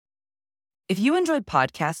If you enjoyed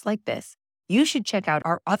podcasts like this, you should check out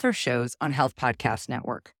our other shows on Health Podcast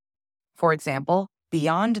Network. For example,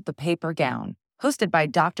 Beyond the Paper Gown, hosted by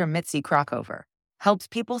Dr. Mitzi Krockover, helps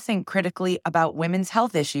people think critically about women's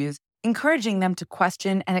health issues, encouraging them to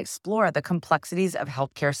question and explore the complexities of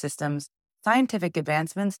healthcare systems, scientific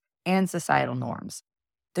advancements, and societal norms.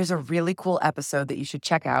 There's a really cool episode that you should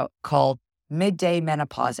check out called Midday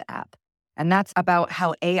Menopause App, and that's about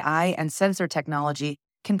how AI and sensor technology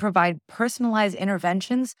can provide personalized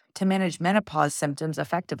interventions to manage menopause symptoms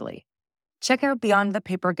effectively. Check out Beyond the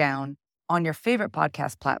Paper Gown on your favorite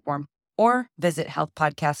podcast platform or visit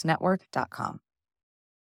healthpodcastnetwork.com.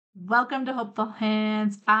 Welcome to Hopeful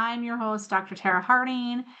Hints. I'm your host, Dr. Tara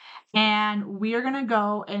Harding, and we are going to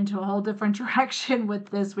go into a whole different direction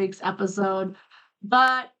with this week's episode,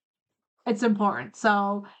 but it's important.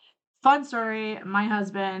 So, fun story, my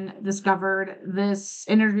husband discovered this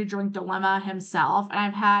energy drink dilemma himself, and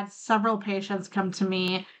I've had several patients come to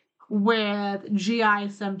me with GI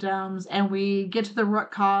symptoms, and we get to the root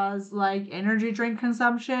cause, like energy drink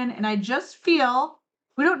consumption, and I just feel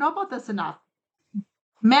we don't know about this enough.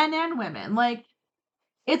 Men and women, like,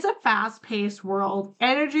 it's a fast-paced world.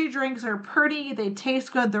 Energy drinks are pretty, they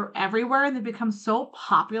taste good, they're everywhere, and they become so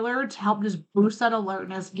popular to help just boost that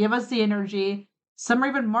alertness, give us the energy. Some are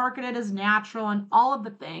even marketed as natural and all of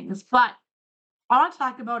the things. But I want to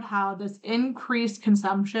talk about how this increased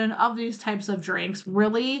consumption of these types of drinks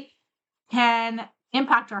really can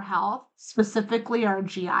impact our health, specifically our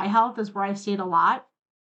GI health, is where I see it a lot.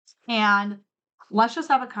 And let's just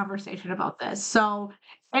have a conversation about this. So,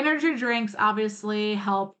 energy drinks obviously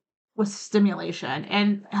help with stimulation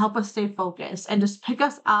and help us stay focused and just pick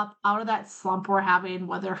us up out of that slump we're having,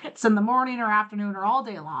 whether it's in the morning or afternoon or all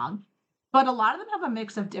day long. But a lot of them have a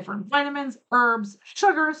mix of different vitamins, herbs,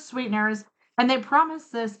 sugars, sweeteners, and they promise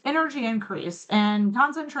this energy increase and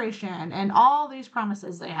concentration and all these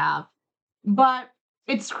promises they have. But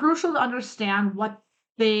it's crucial to understand what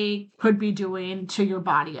they could be doing to your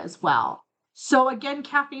body as well. So again,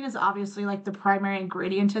 caffeine is obviously like the primary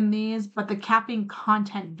ingredient in these, but the caffeine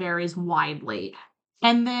content varies widely.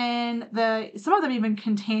 And then some of them even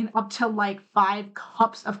contain up to like 5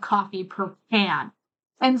 cups of coffee per can.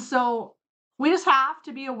 And so we just have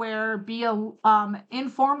to be aware, be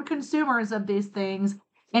informed consumers of these things.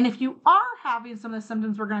 And if you are having some of the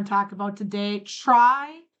symptoms we're going to talk about today,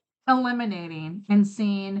 try eliminating and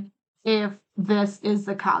seeing if this is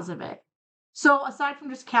the cause of it. So aside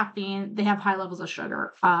from just caffeine, they have high levels of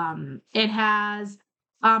sugar. It has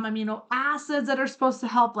amino acids that are supposed to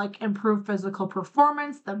help like improve physical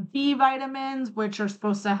performance, the B vitamins, which are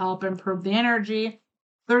supposed to help improve the energy.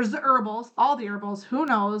 There's the herbals, all the herbals, who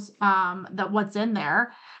knows that what's in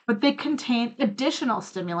there, but they contain additional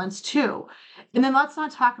stimulants too. And then let's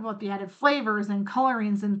not talk about the added flavors and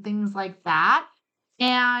colorings and things like that.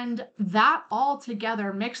 And that all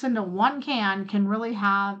together mixed into one can really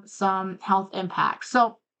have some health impacts.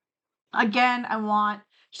 So again, I want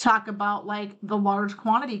to talk about like the large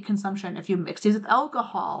quantity consumption. If you mix these with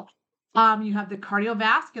alcohol, you have the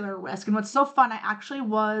cardiovascular risk. And what's so fun, I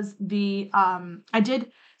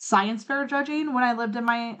did science fair judging when I lived in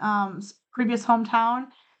my previous hometown.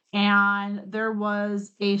 And there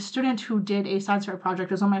was a student who did a science fair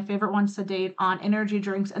project. It was one of my favorite ones to date on energy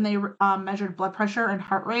drinks. And they measured blood pressure and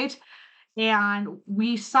heart rate. And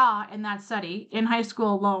we saw in that study in high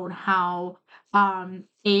school alone how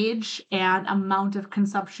age and amount of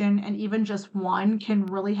consumption and even just one can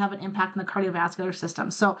really have an impact on the cardiovascular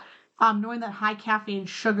system. So knowing that high caffeine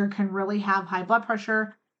sugar can really have high blood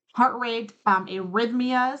pressure, heart rate,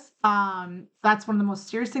 arrhythmias. That's one of the most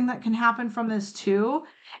serious things that can happen from this too.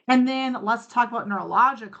 And then let's talk about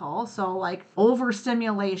neurological. So like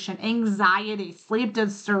overstimulation, anxiety, sleep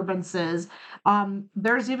disturbances.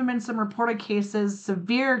 There's even been some reported cases,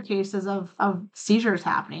 severe cases of seizures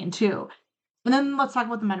happening too. And then let's talk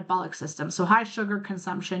about the metabolic system. So high sugar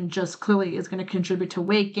consumption just clearly is going to contribute to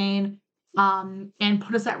weight gain, and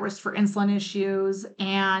put us at risk for insulin issues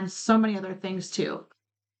and so many other things too.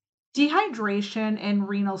 Dehydration and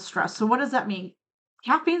renal stress. So what does that mean?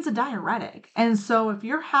 Caffeine's a diuretic. And so if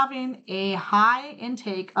you're having a high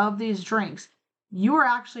intake of these drinks, you are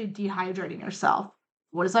actually dehydrating yourself.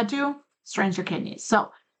 What does that do? Strains your kidneys.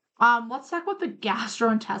 So let's talk about the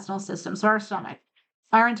gastrointestinal system. So our stomach,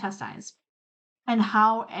 our intestines, and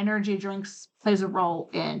how energy drinks plays a role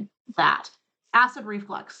in that. Acid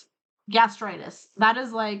reflux, gastritis, that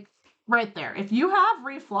is like right there. If you have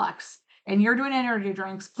reflux and you're doing energy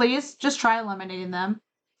drinks, please just try eliminating them.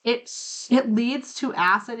 It leads to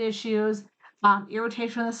acid issues,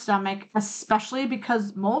 irritation in the stomach, especially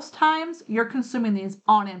because most times you're consuming these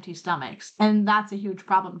on empty stomachs, and that's a huge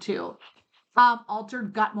problem too.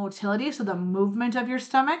 Altered gut motility, so the movement of your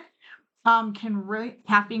stomach.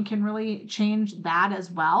 Caffeine can really change that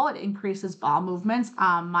as well. It increases bowel movements.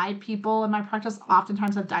 My people in my practice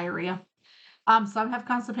oftentimes have diarrhea. Some have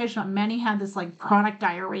constipation, but many have this like chronic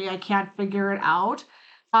diarrhea. I can't figure it out.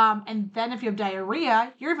 And then if you have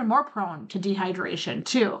diarrhea, you're even more prone to dehydration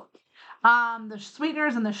too. The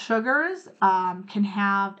sweeteners and the sugars can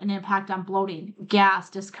have an impact on bloating,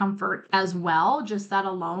 gas, discomfort as well, just that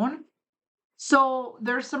alone. So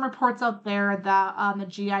there's some reports out there that the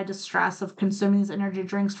GI distress of consuming these energy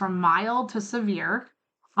drinks from mild to severe.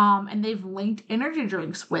 And they've linked energy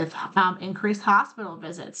drinks with increased hospital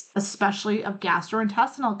visits, especially of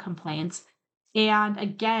gastrointestinal complaints. And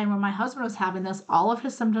again, when my husband was having this, all of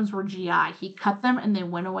his symptoms were GI. He cut them and they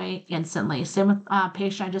went away instantly. Same with a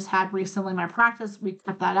patient I just had recently in my practice. We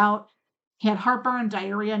cut that out. He had heartburn,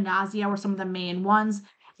 diarrhea, nausea were some of the main ones.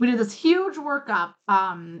 We did this huge workup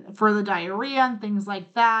for the diarrhea and things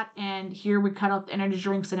like that. And here we cut out the energy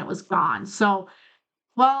drinks and it was gone. So,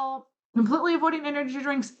 well, completely avoiding energy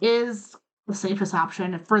drinks is the safest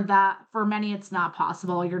option. For many, it's not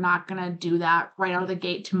possible. You're not going to do that right out of the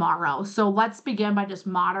gate tomorrow. So let's begin by just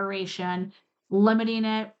moderation, limiting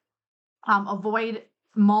it. Avoid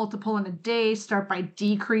multiple in a day. Start by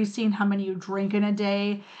decreasing how many you drink in a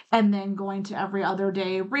day and then going to every other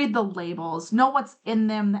day. Read the labels, know what's in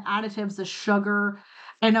them, the additives, the sugar,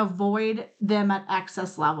 and avoid them at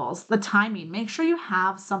excess levels. The timing, make sure you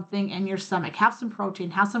have something in your stomach, have some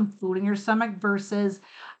protein, have some food in your stomach versus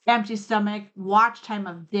empty stomach. Watch time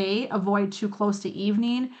of day, avoid too close to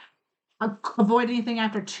evening. Avoid anything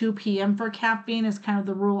after 2 p.m. for caffeine is kind of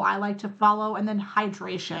the rule I like to follow. And then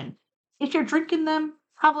hydration. If you're drinking them,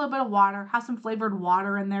 have a little bit of water, have some flavored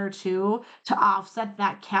water in there too to offset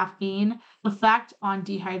that caffeine effect on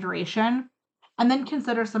dehydration. And then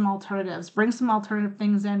consider some alternatives. Bring some alternative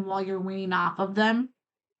things in while you're weaning off of them.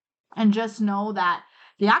 And just know that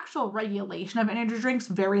the actual regulation of energy drinks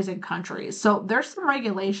varies in countries. So there's some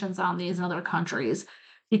regulations on these in other countries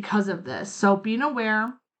because of this. So being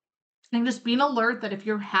aware and just being alert that if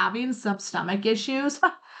you're having some stomach issues,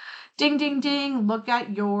 ding, ding, ding, look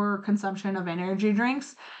at your consumption of energy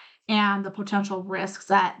drinks and the potential risks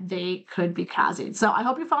that they could be causing. So I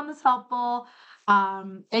hope you found this helpful.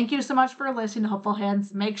 Thank you so much for listening to Hopeful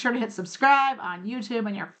Hints. Make sure to hit subscribe on YouTube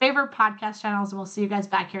and your favorite podcast channels, and we'll see you guys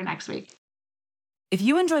back here next week. If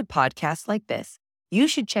you enjoyed podcasts like this, you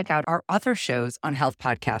should check out our other shows on Health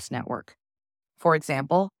Podcast Network. For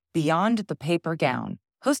example, Beyond the Paper Gown,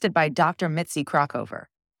 hosted by Dr. Mitzi Krockover,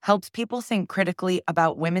 helps people think critically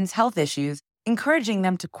about women's health issues, encouraging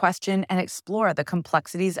them to question and explore the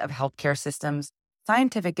complexities of healthcare systems,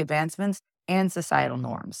 scientific advancements, and societal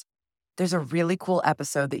norms. There's a really cool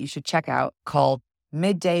episode that you should check out called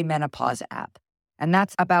Midday Menopause App, and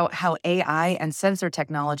that's about how AI and sensor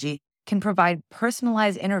technology can provide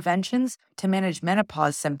personalized interventions to manage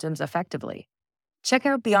menopause symptoms effectively. Check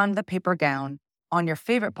out Beyond the Paper Gown on your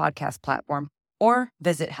favorite podcast platform or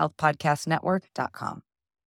visit healthpodcastnetwork.com.